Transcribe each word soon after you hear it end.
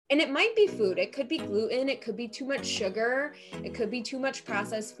And it might be food. It could be gluten. It could be too much sugar. It could be too much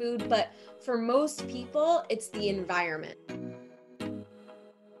processed food. But for most people, it's the environment.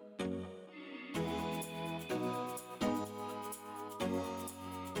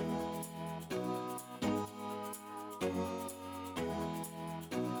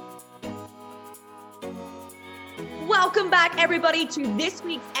 Welcome back, everybody, to this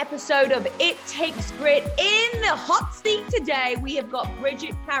week's episode of It Takes Grit. In the hot seat today, we have got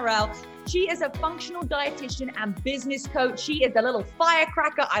Bridget Carrell. She is a functional dietitian and business coach. She is a little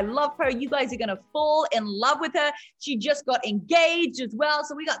firecracker. I love her. You guys are going to fall in love with her. She just got engaged as well.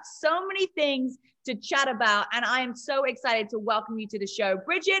 So we got so many things to chat about. And I am so excited to welcome you to the show.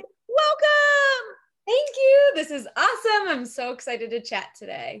 Bridget, welcome. Thank you. This is awesome. I'm so excited to chat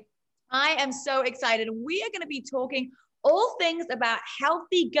today. I am so excited. We are going to be talking all things about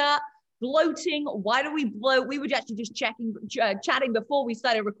healthy gut, bloating. Why do we bloat? We were actually just chatting before we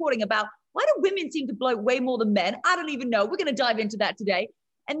started recording about why do women seem to bloat way more than men? I don't even know. We're going to dive into that today.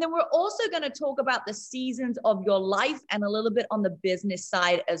 And then we're also going to talk about the seasons of your life and a little bit on the business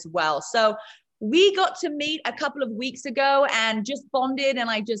side as well. So we got to meet a couple of weeks ago and just bonded. And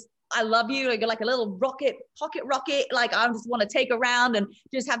I love you. Like, you're like a little pocket rocket. Like, I just want to take around and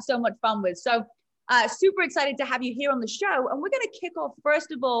just have so much fun with. So super excited to have you here on the show. And we're going to kick off,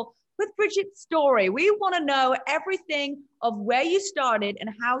 first of all, with Bridget's story. We want to know everything of where you started and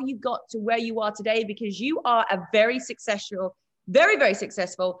how you got to where you are today, because you are a very successful, very, very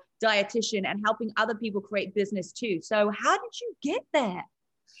successful dietitian and helping other people create business too. So how did you get there?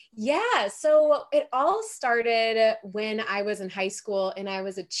 Yeah, so it all started when I was in high school and I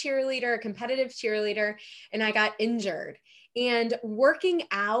was a cheerleader, a competitive cheerleader, and I got injured. And working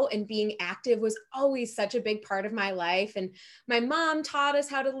out and being active was always such a big part of my life. And my mom taught us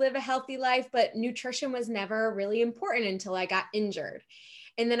how to live a healthy life, but nutrition was never really important until I got injured.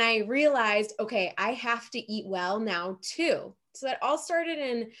 And then I realized, okay, I have to eat well now too. So that all started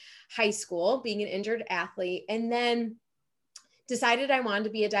in high school, being an injured athlete, and then decided I wanted to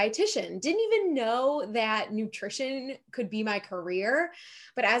be a dietitian. Didn't even know that nutrition could be my career.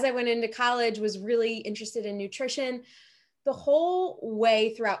 But as I went into college, was really interested in nutrition. The whole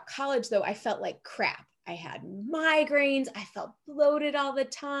way throughout college, though, I felt like crap. I had migraines. I felt bloated all the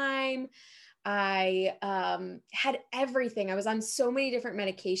time. I had everything. I was on so many different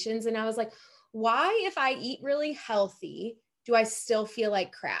medications. And I was like, why, if I eat really healthy, do I still feel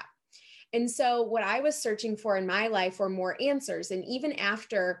like crap? And so what I was searching for in my life were more answers. And even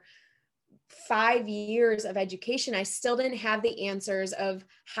after 5 years of education, I still didn't have the answers of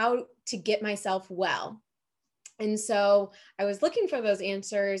how to get myself well. And so I was looking for those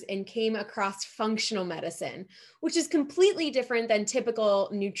answers and came across functional medicine, which is completely different than typical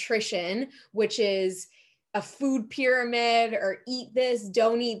nutrition, which is a food pyramid or eat this,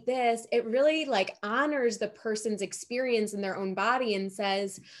 don't eat this. It really like honors the person's experience in their own body and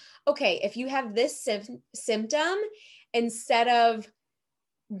says, okay, if you have this symptom, instead of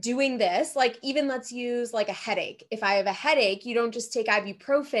doing this, like even let's use like a headache. If I have a headache, you don't just take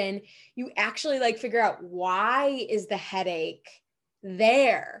ibuprofen, you actually like figure out why is the headache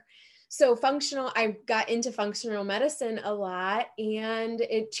there. So I got into functional medicine a lot and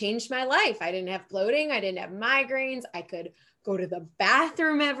it changed my life. I didn't have bloating. I didn't have migraines. I could go to the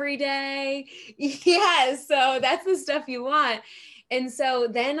bathroom every day. Yeah. So that's the stuff you want. And so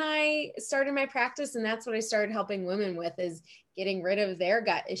then I started my practice, and that's what I started helping women with, is getting rid of their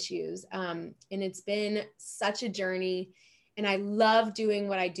gut issues. And it's been such a journey, and I love doing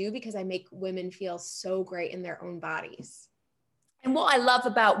what I do because I make women feel so great in their own bodies. And what I love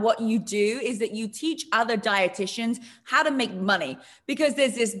about what you do is that you teach other dietitians how to make money, because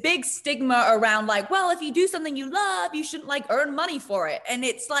there's this big stigma around like, well, if you do something you love, you shouldn't like earn money for it. And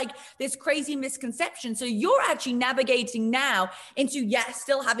it's like this crazy misconception. So you're actually navigating now into, yes,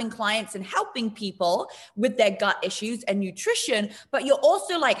 still having clients and helping people with their gut issues and nutrition, but you're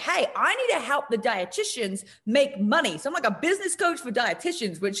also like, hey, I need to help the dietitians make money. So I'm like a business coach for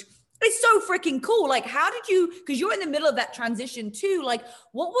dietitians, which it's so freaking cool. Like, how did you, because you're in the middle of that transition too. Like,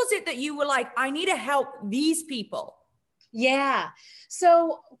 what was it that you were like, I need to help these people? Yeah.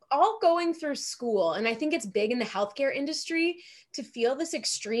 So all going through school, and I think it's big in the healthcare industry to feel this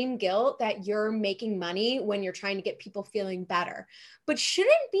extreme guilt that you're making money when you're trying to get people feeling better. But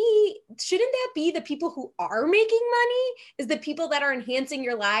shouldn't that be the people who are making money, is the people that are enhancing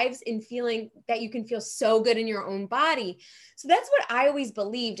your lives and feeling that you can feel so good in your own body? So that's what I always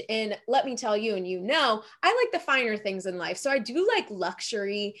believed. And let me tell you, and you know, I like the finer things in life. So I do like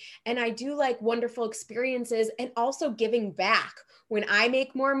luxury and I do like wonderful experiences and also giving back, when I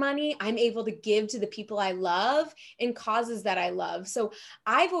make more money, I'm able to give to the people I love and causes that I love. So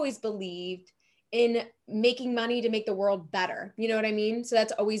I've always believed in making money to make the world better. You know what I mean? So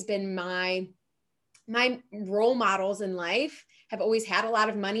that's always been my role models in life have always had a lot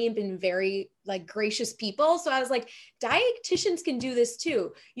of money and been very like gracious people. So I was like, dietitians can do this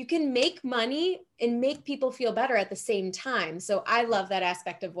too. You can make money and make people feel better at the same time. So I love that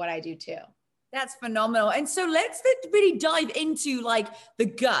aspect of what I do too. That's phenomenal. And so let's really dive into like the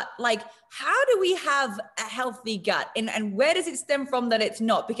gut. Like, how do we have a healthy gut, and where does it stem from that it's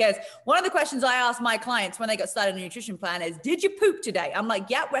not? Because one of the questions I ask my clients when they got started on a nutrition plan is, did you poop today? I'm like,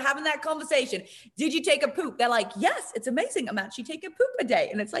 yeah, we're having that conversation. Did you take a poop? They're like, yes, it's amazing. I'm actually taking a poop a day.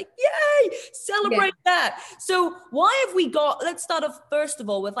 And it's like, yay, celebrate that. So why have we got, let's start off first of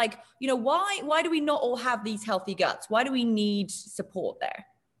all with like, you know, why do we not all have these healthy guts? Why do we need support there?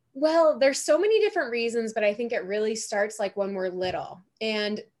 Well, there's so many different reasons, but I think it really starts like when we're little,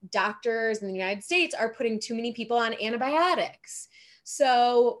 and doctors in the United States are putting too many people on antibiotics.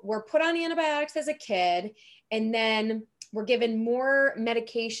 So we're put on antibiotics as a kid, and then we're given more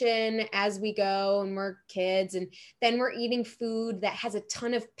medication as we go and we're kids. And then we're eating food that has a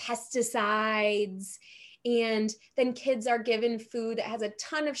ton of pesticides. And then kids are given food that has a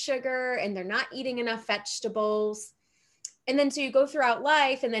ton of sugar and they're not eating enough vegetables. And then so you go throughout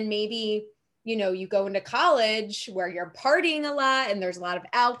life, and then maybe, you know, you go into college where you're partying a lot and there's a lot of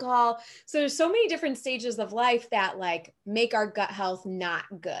alcohol. So there's so many different stages of life that like make our gut health not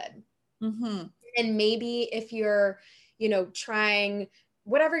good. Mm-hmm. And maybe if you're, you know, trying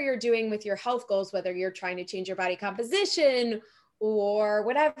whatever you're doing with your health goals, whether you're trying to change your body composition or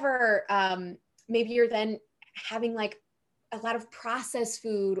whatever, maybe you're then having like a lot of processed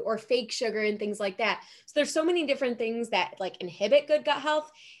food or fake sugar and things like that. So there's so many different things that like inhibit good gut health.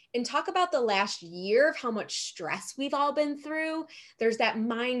 And talk about the last year of how much stress we've all been through. There's that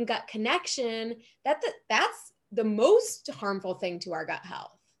mind gut connection that's the most harmful thing to our gut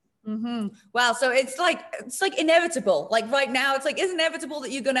health. Mm-hmm. Wow. So it's like inevitable. Like right now, it's inevitable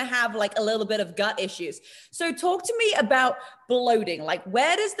that you're going to have like a little bit of gut issues. So talk to me about bloating. Like,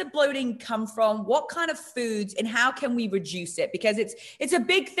 where does the bloating come from? What kind of foods, and how can we reduce it? Because it's a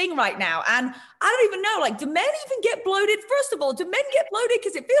big thing right now. And I don't even know, like, do men even get bloated? First of all, do men get bloated?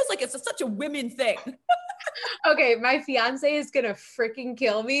 Because it feels like it's such a women thing. Okay, my fiance is gonna freaking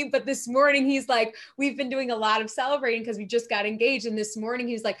kill me. But this morning he's like, we've been doing a lot of celebrating because we just got engaged. And this morning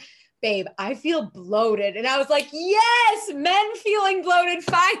he's like, babe, I feel bloated. And I was like, yes, men feeling bloated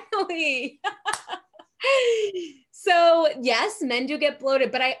finally. So yes, men do get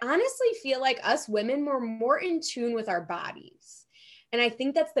bloated, but I honestly feel like us women, we're more in tune with our bodies. And I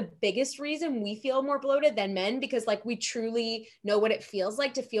think that's the biggest reason we feel more bloated than men, because like we truly know what it feels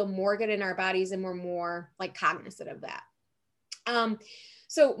like to feel more good in our bodies, and we're more like cognizant of that.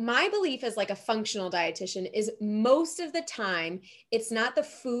 So my belief as like a functional dietitian is most of the time, it's not the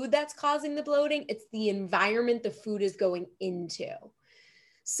food that's causing the bloating, it's the environment the food is going into.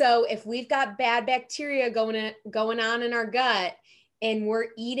 So if we've got bad bacteria going on in our gut, and we're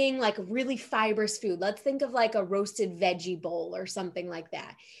eating like really fibrous food, let's think of like a roasted veggie bowl or something like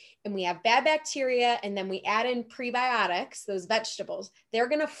that, and we have bad bacteria, and then we add in prebiotics, those vegetables, they're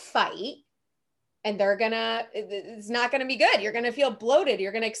going to fight, and it's not going to be good. You're going to feel bloated.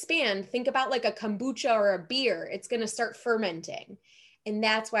 You're going to expand. Think about like a kombucha or a beer. It's going to start fermenting. And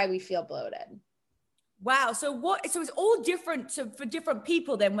that's why we feel bloated. Wow. So it's all different for different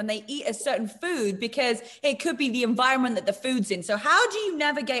people then when they eat a certain food, because it could be the environment that the food's in. So how do you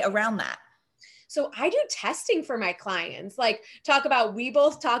navigate around that? So I do testing for my clients, like we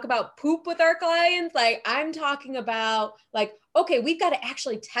both talk about poop with our clients. Like I'm talking about like, okay, we've got to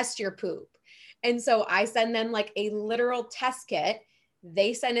actually test your poop. And so I send them like a literal test kit.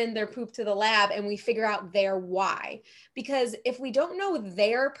 They send in their poop to the lab, and we figure out their why. Because if we don't know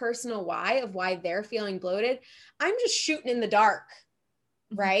their personal why of why they're feeling bloated, I'm just shooting in the dark,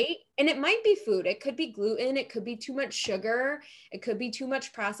 right? And it might be food. It could be gluten. It could be too much sugar. It could be too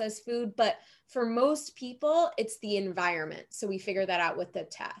much processed food. But for most people, it's the environment. So we figure that out with the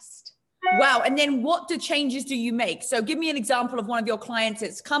test. Wow. And then what changes do you make? So give me an example of one of your clients.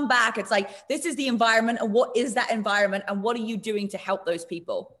 It's come back. It's like, this is the environment. And what is that environment? And what are you doing to help those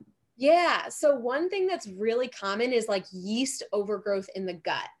people? Yeah. So one thing that's really common is like yeast overgrowth in the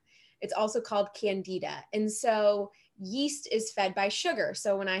gut. It's also called candida. And so yeast is fed by sugar.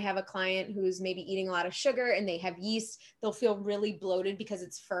 So when I have a client who's maybe eating a lot of sugar and they have yeast, they'll feel really bloated because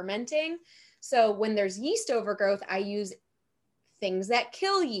it's fermenting. So when there's yeast overgrowth, I use things that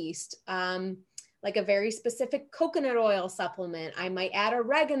kill yeast, like a very specific coconut oil supplement. I might add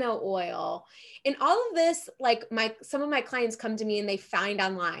oregano oil. And all of this, like some of my clients come to me and they find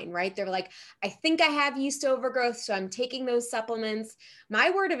online, right? They're like, I think I have yeast overgrowth, so I'm taking those supplements. My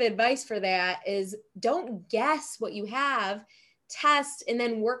word of advice for that is don't guess what you have, test, and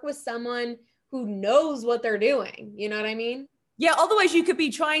then work with someone who knows what they're doing. You know what I mean? Yeah, otherwise you could be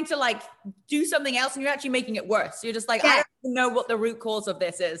trying to like do something else and you're actually making it worse. You're just like, I don't know what the root cause of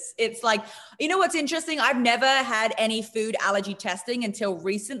this is. It's like, you know what's interesting? I've never had any food allergy testing until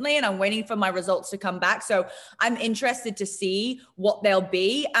recently, and I'm waiting for my results to come back. So I'm interested to see what they'll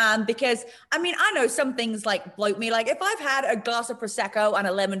be. Because I mean, I know some things like bloat me. Like if I've had a glass of Prosecco and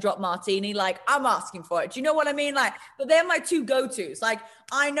a lemon drop martini, like I'm asking for it. Do you know what I mean? Like, but they're my two go-tos. Like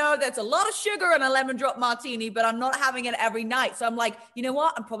I know that's a lot of sugar in a lemon drop martini, but I'm not having it every night. So I'm like, you know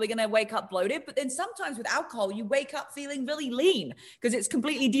what? I'm probably going to wake up bloated. But then sometimes with alcohol, you wake up feeling really lean because it's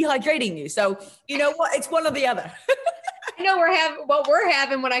completely dehydrating you. So you know what? It's one or the other. I know what we're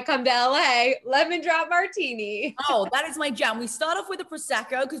having when I come to LA, lemon drop martini. Oh, that is my jam. We start off with a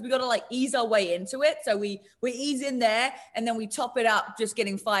Prosecco because we got to like ease our way into it. So we ease in there and then we top it up, just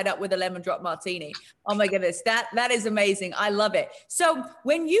getting fired up with a lemon drop martini. Oh my goodness. That is amazing. I love it. So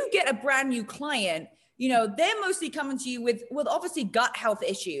when you get a brand new client, you know, they're mostly coming to you with obviously gut health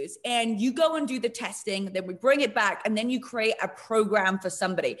issues, and you go and do the testing, then we bring it back, and then you create a program for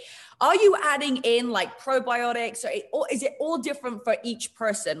somebody. Are you adding in like probiotics, or is it all different for each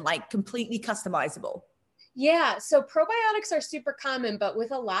person, like completely customizable? Yeah, so probiotics are super common, but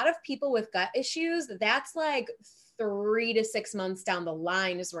with a lot of people with gut issues, that's like 3 to 6 months down the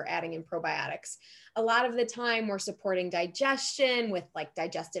line as we're adding in probiotics. A lot of the time we're supporting digestion with like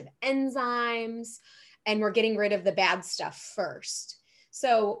digestive enzymes, and we're getting rid of the bad stuff first.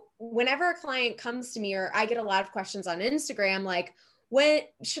 So whenever a client comes to me, or I get a lot of questions on Instagram, like, when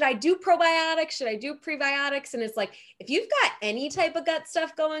should I do probiotics? Should I do prebiotics? And it's like, if you've got any type of gut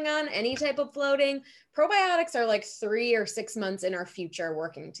stuff going on, any type of bloating, probiotics are like 3 or 6 months in our future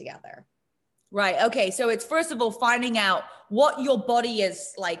working together. Right. Okay. So it's first of all finding out what your body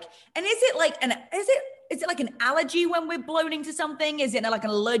is like. And is it like an allergy when we're bloating to something? Is it like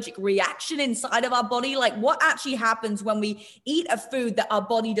an allergic reaction inside of our body? Like what actually happens when we eat a food that our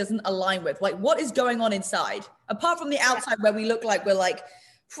body doesn't align with? Like what is going on inside? Apart from the outside where we look like we're like,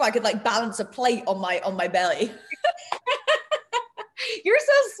 I could like balance a plate on my belly. You're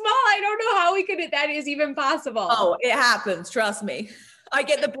so small. I don't know how that is even possible. Oh, it happens. Trust me. I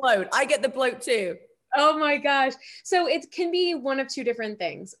get the bloat too. Oh my gosh. So it can be one of two different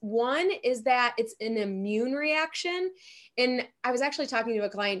things. One is that it's an immune reaction. And I was actually talking to a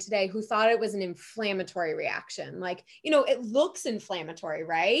client today who thought it was an inflammatory reaction. Like, you know, it looks inflammatory,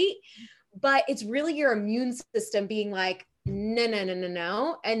 right? But it's really your immune system being like,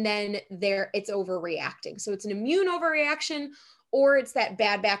 no. And then it's overreacting. So it's an immune overreaction, or it's that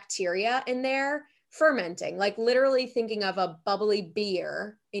bad bacteria in there fermenting, like literally thinking of a bubbly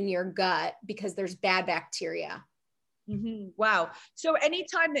beer in your gut because there's bad bacteria. Mm-hmm. Wow. So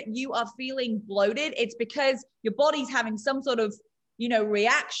anytime that you are feeling bloated, it's because your body's having some sort of, you know,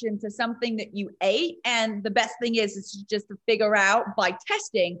 reaction to something that you ate. And the best thing is just to figure out by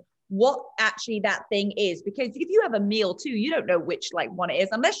testing what actually that thing is. Because if you have a meal too, you don't know which like one it is,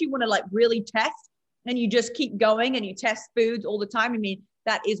 unless you want to like really test and you just keep going and you test foods all the time. I mean,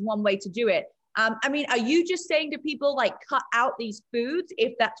 that is one way to do it. I mean, are you just saying to people like cut out these foods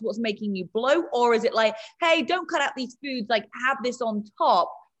if that's what's making you bloat? Or is it like, hey, don't cut out these foods, like have this on top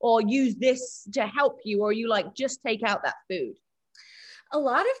or use this to help you? Or are you like, just take out that food? A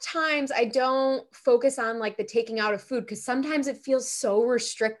lot of times I don't focus on like the taking out of food because sometimes it feels so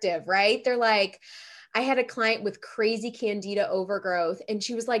restrictive, right? They're like, I had a client with crazy candida overgrowth and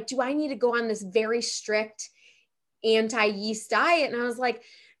she was like, do I need to go on this very strict anti-yeast diet? And I was like,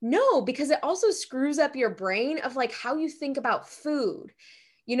 no, because it also screws up your brain of like how you think about food.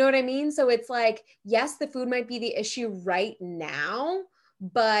 You know what I mean? So it's like, yes, the food might be the issue right now,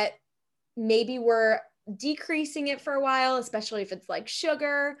 but maybe we're decreasing it for a while, especially if it's like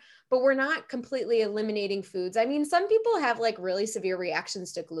sugar, but we're not completely eliminating foods. I mean, some people have like really severe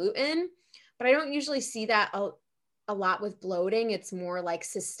reactions to gluten, but I don't usually see that a lot with bloating. It's more like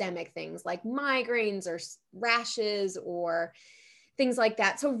systemic things like migraines or rashes or things like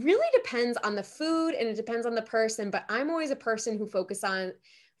that. So it really depends on the food and it depends on the person, but I'm always a person who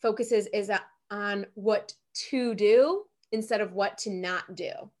focuses on what to do instead of what to not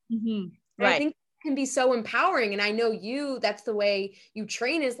do. Mm-hmm. Right. I think it can be so empowering. And I know that's the way you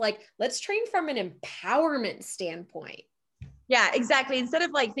train, is like, let's train from an empowerment standpoint. Yeah, exactly. Instead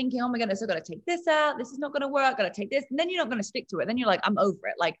of like thinking, oh my goodness, I've got to take this out. This is not going to work. I've got to take this. And then you're not going to stick to it. Then you're like, I'm over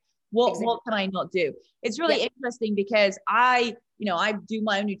it. Like, What can I not do? It's really interesting because I do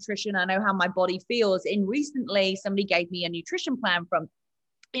my own nutrition. I know how my body feels. And recently somebody gave me a nutrition plan from,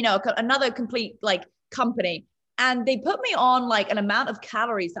 another complete like company. And they put me on like an amount of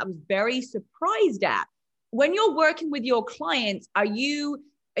calories that I was very surprised at. When you're working with your clients, are you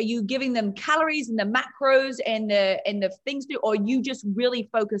giving them calories and the macros and the things to, or are you just really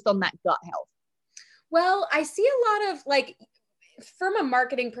focused on that gut health? Well, I see a lot of like, from a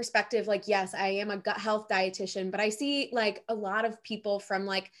marketing perspective, like, yes, I am a gut health dietitian, but I see like a lot of people from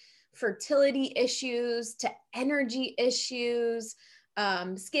like fertility issues to energy issues,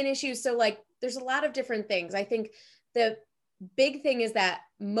 skin issues. So like, there's a lot of different things. I think the big thing is that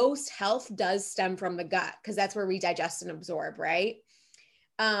most health does stem from the gut because that's where we digest and absorb, right?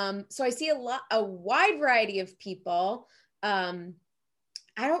 So I see a wide variety of people.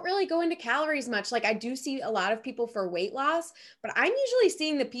 I don't really go into calories much. Like I do see a lot of people for weight loss, but I'm usually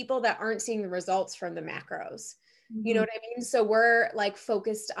seeing the people that aren't seeing the results from the macros. Mm-hmm. You know what I mean? So we're like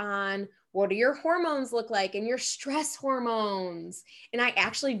focused on what do your hormones look like and your stress hormones. And I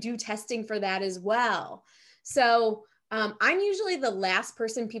actually do testing for that as well. So I'm usually the last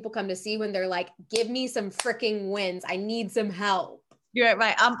person people come to see when they're like, give me some freaking wins. I need some help. You're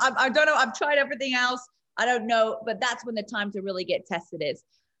right. I don't know. I've tried everything else. I don't know, but that's when the time to really get tested is.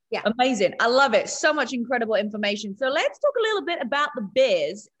 Yeah. Amazing. I love it. So much incredible information. So let's talk a little bit about the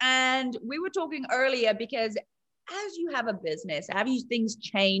biz. And we were talking earlier because as you have a business, as things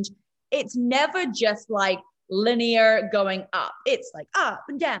change, it's never just like linear going up. It's like up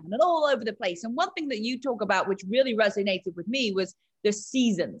and down and all over the place. And one thing that you talk about, which really resonated with me, was the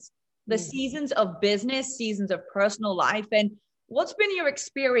seasons, seasons of business, seasons of personal life. And what's been your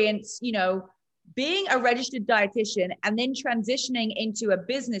experience, being a registered dietitian and then transitioning into a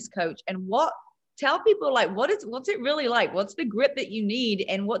business coach, and tell people like, what's it really like? What's the grip that you need?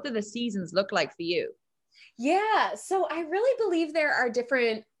 And what do the seasons look like for you? Yeah. So I really believe there are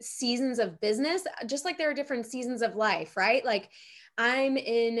different seasons of business, just like there are different seasons of life, right? Like I'm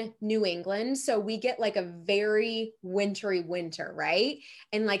in New England, so we get like a very wintry winter, right?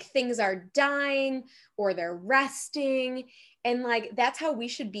 And like things are dying or they're resting. And like, that's how we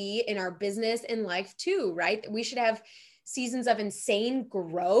should be in our business and life too, right? We should have seasons of insane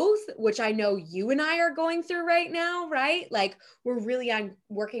growth, which I know you and I are going through right now, right? Like we're really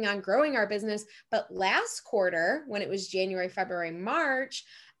working on growing our business. But last quarter, when it was January, February, March,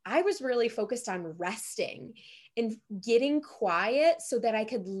 I was really focused on resting and getting quiet so that I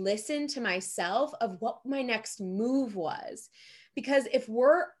could listen to myself of what my next move was. Because if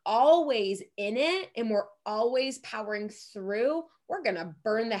we're always in it and we're always powering through, we're going to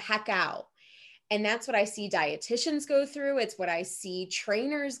burn the heck out. And that's what I see dietitians go through. It's what I see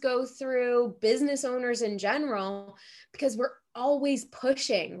trainers go through, business owners in general, because we're always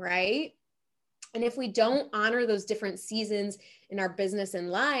pushing, right? And if we don't honor those different seasons in our business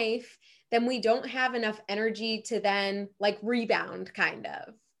and life, then we don't have enough energy to then like rebound kind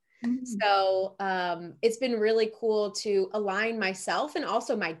of. Mm-hmm. So it's been really cool to align myself and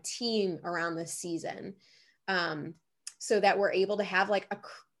also my team around this season so that we're able to have like a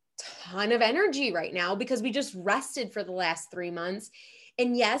ton of energy right now because we just rested for the last 3 months.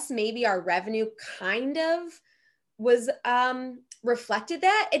 And yes, maybe our revenue kind of was reflected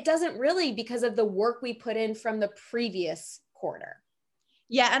that. It doesn't really because of the work we put in from the previous quarter.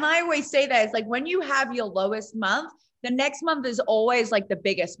 Yeah. And I always say that it's like when you have your lowest month, the next month is always like the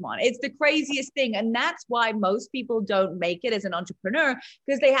biggest one. It's the craziest thing. And that's why most people don't make it as an entrepreneur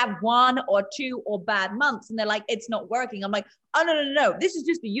because they have 1 or 2 or bad months and they're like, it's not working. I'm like, oh, no. This is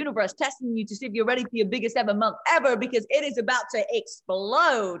just the universe testing you to see if you're ready for your biggest ever month ever because it is about to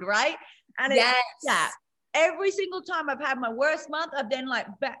explode, right? And it's every single time I've had my worst month, I've been like,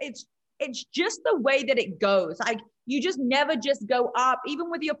 it's just the way that it goes. Like you just never just go up,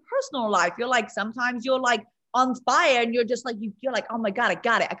 even with your personal life. You're like, sometimes you're like, on fire and you're just like, you're like, oh my God, I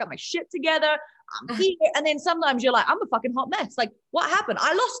got it. I got my shit together. I'm here. And then sometimes you're like, I'm a fucking hot mess. Like what happened?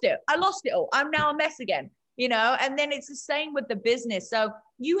 I lost it all. I'm now a mess again, and then it's the same with the business. So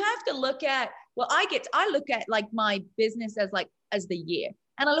you have to look at, I look at like my business as the year.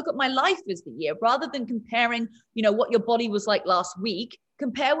 And I look at my life as the year rather than comparing, what your body was like last week,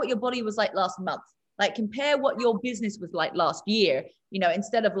 compare what your body was like last month. Like compare what your business was like last year,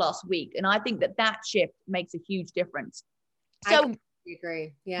 instead of last week. And I think that shift makes a huge difference. So I completely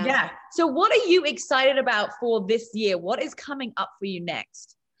agree. Yeah. Yeah. So what are you excited about for this year? What is coming up for you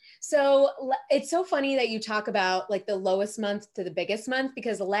next? So it's so funny that you talk about like the lowest month to the biggest month,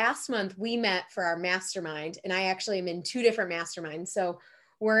 because last month we met for our mastermind and I actually am in 2 different masterminds. So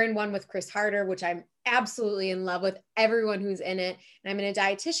we're in one with Chris Harder, which I'm absolutely in love with everyone who's in it. And I'm in a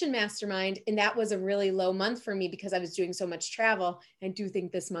dietitian mastermind. And that was a really low month for me because I was doing so much travel. I do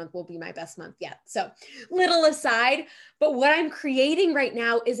think this month will be my best month yet. So little aside, but what I'm creating right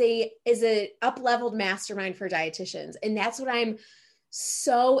now is a up-leveled mastermind for dietitians. And that's what I'm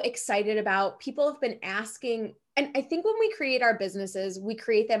so excited about. People have been asking, and I think when we create our businesses, we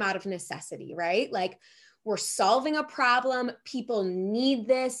create them out of necessity, right? Like, we're solving a problem. People need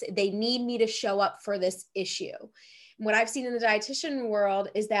this. They need me to show up for this issue. And what I've seen in the dietitian world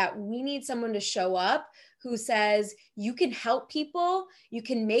is that we need someone to show up who says, you can help people, you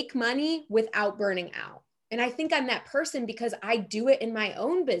can make money without burning out. And I think I'm that person because I do it in my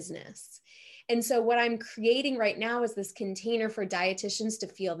own business. And so what I'm creating right now is this container for dietitians to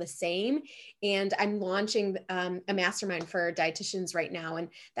feel the same. And I'm launching a mastermind for dietitians right now. And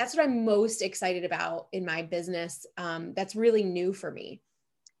that's what I'm most excited about in my business. That's really new for me.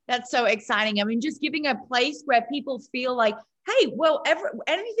 That's so exciting. I mean, just giving a place where people feel like, hey, well,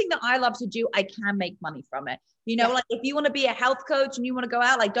 anything that I love to do, I can make money from it. You know, like if you want to be a health coach and you want to go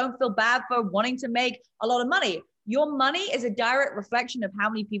out, like, don't feel bad for wanting to make a lot of money. Your money is a direct reflection of how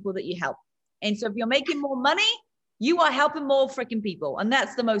many people that you help. And so if you're making more money, you are helping more freaking people. And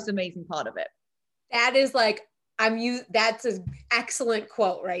that's the most amazing part of it. That is like, that's an excellent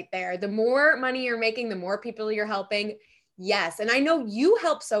quote right there. The more money you're making, the more people you're helping. Yes. And I know you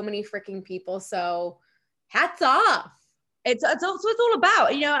help so many freaking people. So hats off. It's what it's all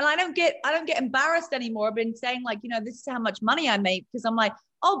about, you know, and I don't get embarrassed anymore. I've been saying, like, you know, this is how much money I make, because I'm like,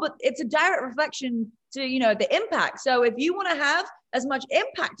 oh, but it's a direct reflection to, you know, the impact. So if you want to have as much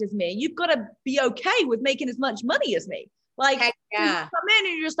impact as me, you've got to be okay with making as much money as me. Like, you come in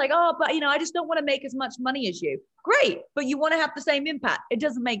and you're just like, oh, but, you know, I just don't want to make as much money as you. Great. But you want to have the same impact. It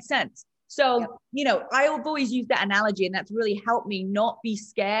doesn't make sense. So, you know, I've always used that analogy, and that's really helped me not be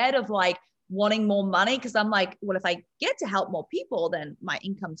scared of like wanting more money. Cause I'm like, well, if I get to help more people, then my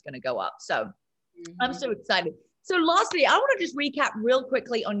income's going to go up. So I'm so excited. So lastly, I want to just recap real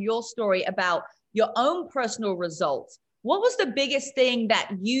quickly on your story about your own personal results. What was the biggest thing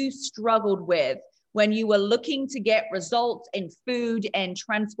that you struggled with when you were looking to get results in food and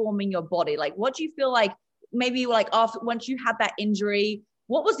transforming your body? Like, what do you feel like maybe like after, once you had that injury?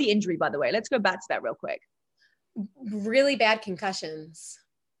 What was the injury, by the way? Let's go back to that real quick. Really bad concussions.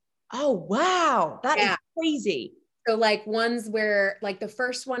 Oh, wow. That is crazy. So like ones where, like the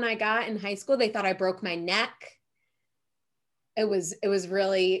first one I got in high school, they thought I broke my neck. It was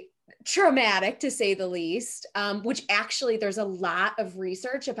really traumatic, to say the least, which actually there's a lot of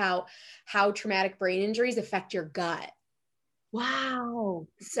research about how traumatic brain injuries affect your gut. Wow.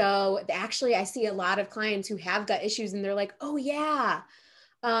 So actually I see a lot of clients who have gut issues and they're like, oh yeah,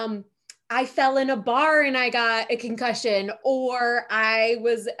 I fell in a bar and I got a concussion, or I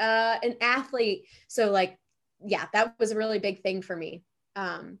was an athlete. So like, yeah, that was a really big thing for me.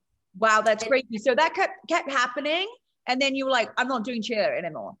 Wow, that's crazy. So that kept happening. And then you were like, I'm not doing cheer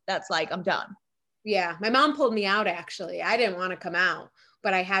anymore. That's like, I'm done. Yeah. My mom pulled me out, actually. I didn't want to come out,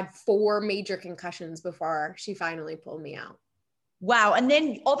 but I had 4 major concussions before she finally pulled me out. Wow. And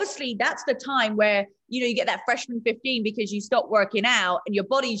then obviously that's the time where, you know, you get that freshman 15 because you stop working out and your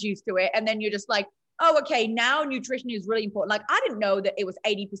body's used to it. And then you're just like, oh, okay, now nutrition is really important. Like, I didn't know that it was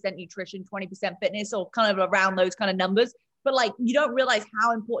 80% nutrition, 20% fitness, or kind of around those kind of numbers. But like, you don't realize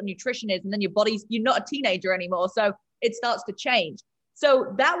how important nutrition is. And then your body's, you're not a teenager anymore. So it starts to change.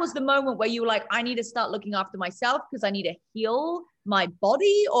 So that was the moment where you were like, I need to start looking after myself because I need to heal my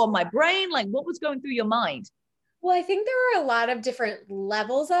body or my brain. Like, what was going through your mind? Well, I think there were a lot of different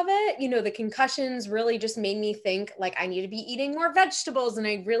levels of it. You know, the concussions really just made me think like I need to be eating more vegetables. And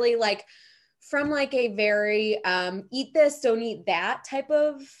I really like, from like a very eat this, don't eat that type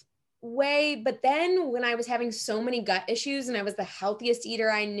of way. But then when I was having so many gut issues and I was the healthiest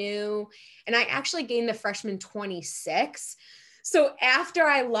eater I knew, and I actually gained the freshman 26. So after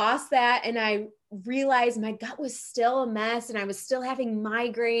I lost that and I realized my gut was still a mess and I was still having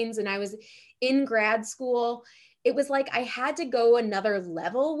migraines and I was in grad school, it was like I had to go another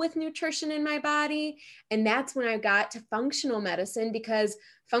level with nutrition in my body. And that's when I got to functional medicine, because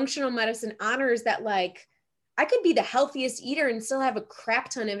functional medicine honors that, like, I could be the healthiest eater and still have a crap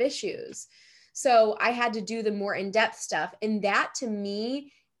ton of issues. So I had to do the more in-depth stuff. And that to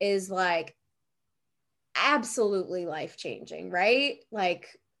me is like absolutely life-changing, right? Like,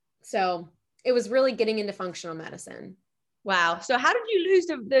 so it was really getting into functional medicine. Wow. So how did you lose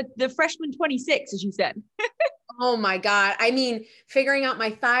the freshman 26, as you said? Oh my God. I mean, figuring out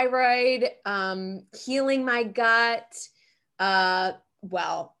my thyroid, healing my gut.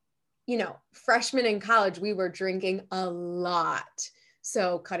 Well, you know, freshmen in college, we were drinking a lot.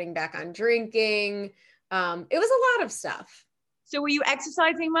 So cutting back on drinking. It was a lot of stuff. So were you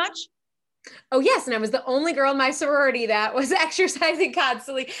exercising much? Oh yes, and I was the only girl in my sorority that was exercising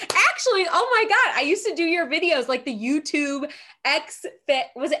constantly. Actually, oh my God, I used to do your videos like the YouTube X Fit.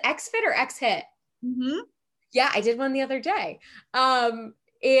 Was it X Fit or X Hit? Mm-hmm. Yeah, I did one the other day.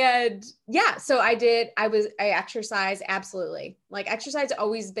 And yeah, so I exercise absolutely. Like exercise has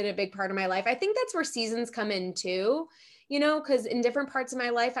always been a big part of my life. I think that's where seasons come in too, because in different parts of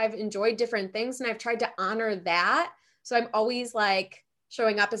my life, I've enjoyed different things and I've tried to honor that. So I'm always like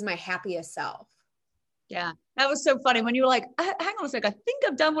showing up as my happiest self. Yeah, that was so funny when you were like, hang on a sec, I think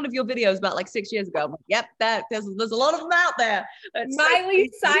I've done one of your videos about like 6 years ago. I'm like, yep, there's a lot of them out there. Miley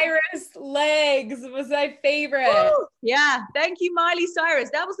Cyrus legs was my favorite. Woo! Yeah, thank you, Miley Cyrus.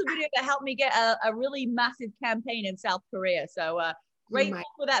 That was the video that helped me get a really massive campaign in South Korea. So grateful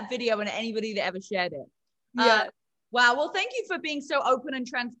for that video and anybody that ever shared it. Yeah. Wow. Well, thank you for being so open and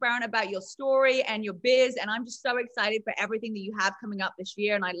transparent about your story and your biz. And I'm just so excited for everything that you have coming up this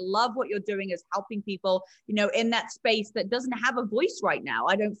year. And I love what you're doing is helping people, in that space that doesn't have a voice right now.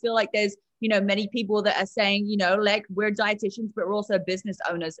 I don't feel like there's, many people that are saying, like we're dietitians, but we're also business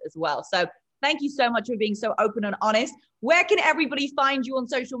owners as well. So thank you so much for being so open and honest. Where can everybody find you on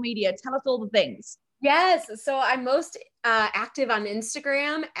social media? Tell us all the things. Yes. So I'm most active on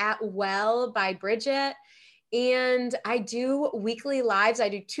Instagram at Well by Bridget. And I do weekly lives. I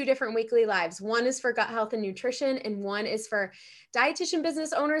do 2 different weekly lives. One is for gut health and nutrition, and one is for dietitian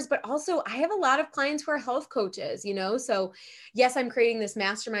business owners. But also I have a lot of clients who are health coaches, So yes, I'm creating this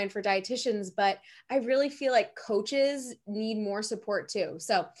mastermind for dietitians, but I really feel like coaches need more support too.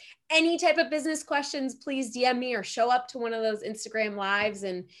 So any type of business questions, please DM me or show up to one of those Instagram lives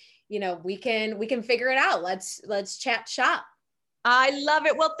and, we can figure it out. Let's chat shop. I love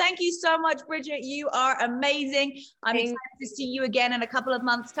it. Well, thank you so much, Bridget. You are amazing. I'm excited to see you again in a couple of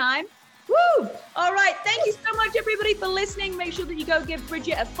months' time. Woo! All right. Thank you so much, everybody, for listening. Make sure that you go give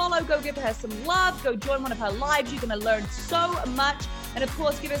Bridget a follow. Go give her some love. Go join one of her lives. You're going to learn so much. And of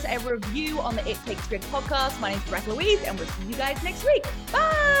course, give us a review on the It Takes Grit podcast. My name is Rebecca Louise, and we'll see you guys next week.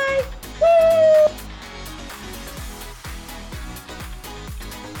 Bye. Woo!